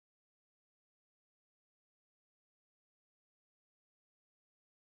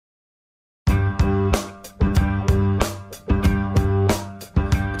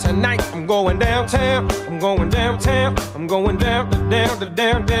Tonight I'm going downtown. I'm going downtown. I'm going downtown.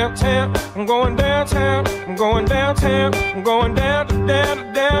 I'm going downtown. I'm going downtown. I'm going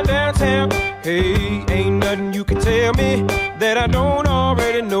downtown. Hey, ain't nothing you can tell me that I don't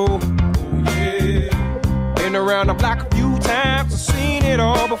already know. Oh, yeah. Been around the block a few times, I've seen it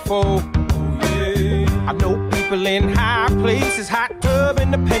all before. Oh, yeah. I know people in high places, hot tub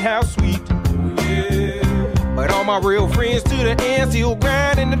in the penthouse suite. Oh, yeah. But all my real friends to the end still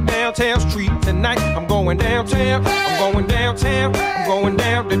grind in the downtown street. Tonight I'm going downtown. I'm going downtown. I'm going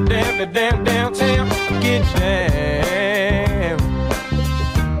downtown. Get down.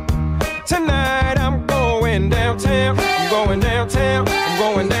 Tonight I'm going downtown. I'm going downtown. I'm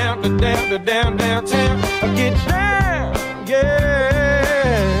going downtown. Get down, yeah.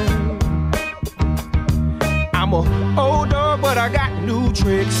 I'm a old dog, but I got new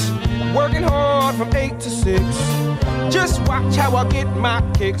tricks. Working hard from 8 to 6. Just watch how I get my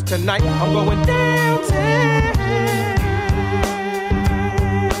kicks. Tonight I'm going downtown.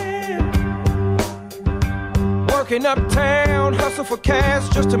 Working uptown, hustle for cash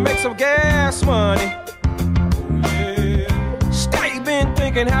just to make some gas money. Yeah. Steady been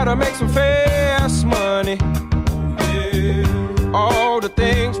thinking how to make some fast money. Yeah. All the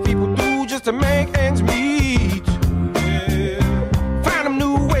things people do just to make ends meet.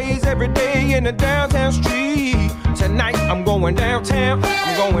 Every day in the downtown street. Tonight I'm going downtown.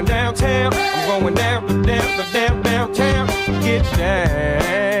 I'm going downtown. I'm going downtown. Get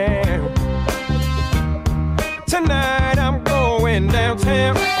down. Tonight I'm going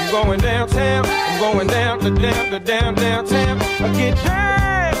downtown. I'm going downtown. I'm going downtown. Get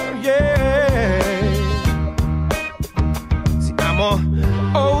down, yeah. See, I'm a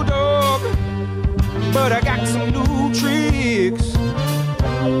old dog, but I got some new tricks.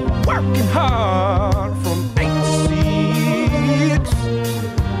 Working hard from 8 to 6.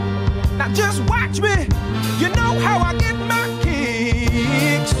 Now just watch me, you know how I get my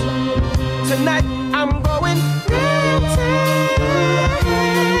kicks. Tonight I'm going downtown.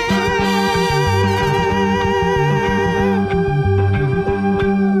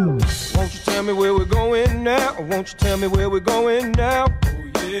 Won't you tell me where we're going now? Won't you tell me where we're going now?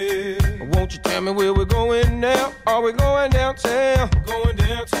 Oh yeah. Won't you tell me where we're going now? Are we going downtown? Going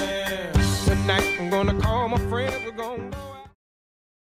downtown. Tonight I'm gonna call my friends, we're gonna go.